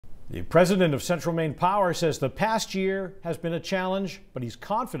The president of Central Maine Power says the past year has been a challenge, but he's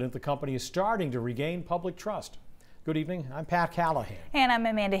confident the company is starting to regain public trust. Good evening, I'm Pat Callahan. And I'm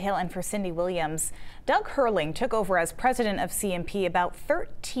Amanda Hill, and for Cindy Williams. Doug Herling took over as president of CMP about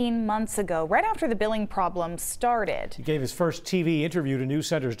 13 months ago, right after the billing problems started. He gave his first TV interview to News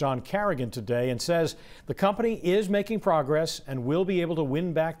Center's Don Carrigan today and says the company is making progress and will be able to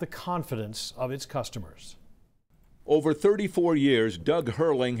win back the confidence of its customers. Over 34 years, Doug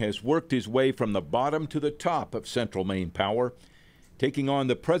Herling has worked his way from the bottom to the top of Central Maine Power, taking on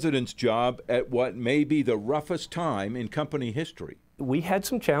the president's job at what may be the roughest time in company history. We had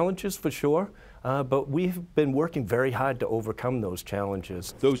some challenges for sure, but we've been working very hard to overcome those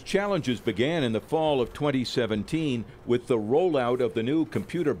challenges. Those challenges began in the fall of 2017 with the rollout of the new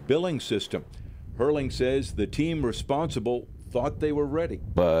computer billing system. Herling says the team responsible thought they were ready.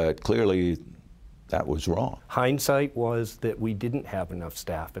 But clearly, that was wrong. Hindsight was that we didn't have enough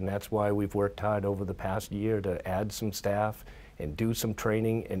staff, and that's why we've worked hard over the past year to add some staff and do some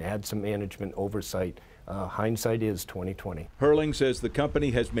training and add some management oversight. Hindsight is 2020. Herling says the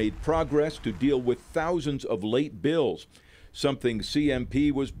company has made progress to deal with thousands of late bills, something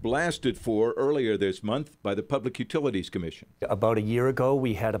CMP was blasted for earlier this month by the Public Utilities Commission. About a year ago,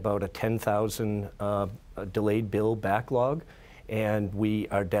 we had about a 10,000 delayed bill backlog. And we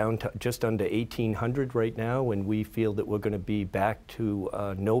are down to just under 1,800 right now, and we feel that we're going to be back to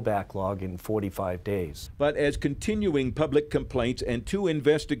no backlog in 45 days. But as continuing public complaints and two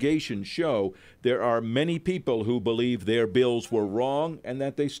investigations show, there are many people who believe their bills were wrong and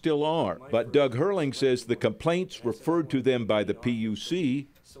that they still are. But Doug Herling says the complaints referred to them by the PUC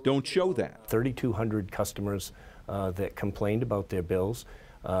don't show that. 3,200 customers that complained about their bills.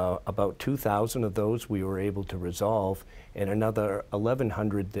 About 2,000 of those we were able to resolve, and another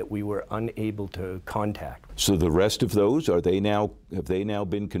 1,100 that we were unable to contact. So the rest of those, have they now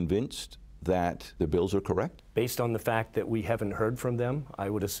been convinced that the bills are correct? Based on the fact that we haven't heard from them, I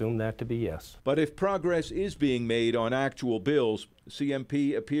would assume that to be yes. But if progress is being made on actual bills,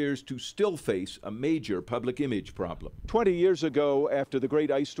 CMP appears to still face a major public image problem. 20 years ago, after the great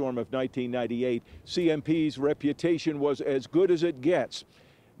ice storm of 1998, CMP's reputation was as good as it gets.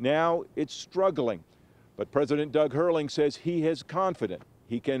 Now it's struggling, but President Doug Herling says he is confident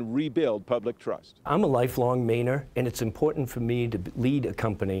he can rebuild public trust. I'm a lifelong Mainer, and it's important for me to lead a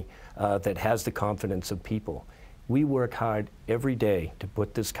company that has the confidence of people. We work hard every day to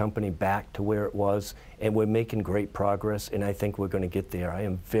put this company back to where it was, and we're making great progress, and I think we're going to get there. I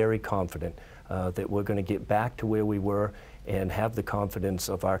am very confident that we're going to get back to where we were and have the confidence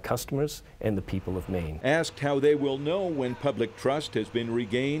of our customers and the people of Maine. Asked how they will know when public trust has been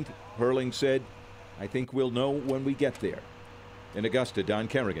regained, Herling said, "I think we'll know when we get there." In Augusta, Don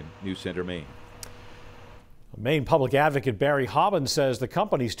Carrigan, News Center, Maine. Maine Public Advocate Barry Hobbins says the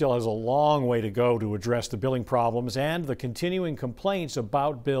company still has a long way to go to address the billing problems and the continuing complaints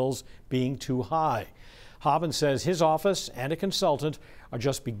about bills being too high. Hobbins says his office and a consultant are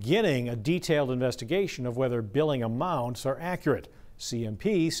just beginning a detailed investigation of whether billing amounts are accurate.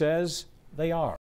 CMP says they are.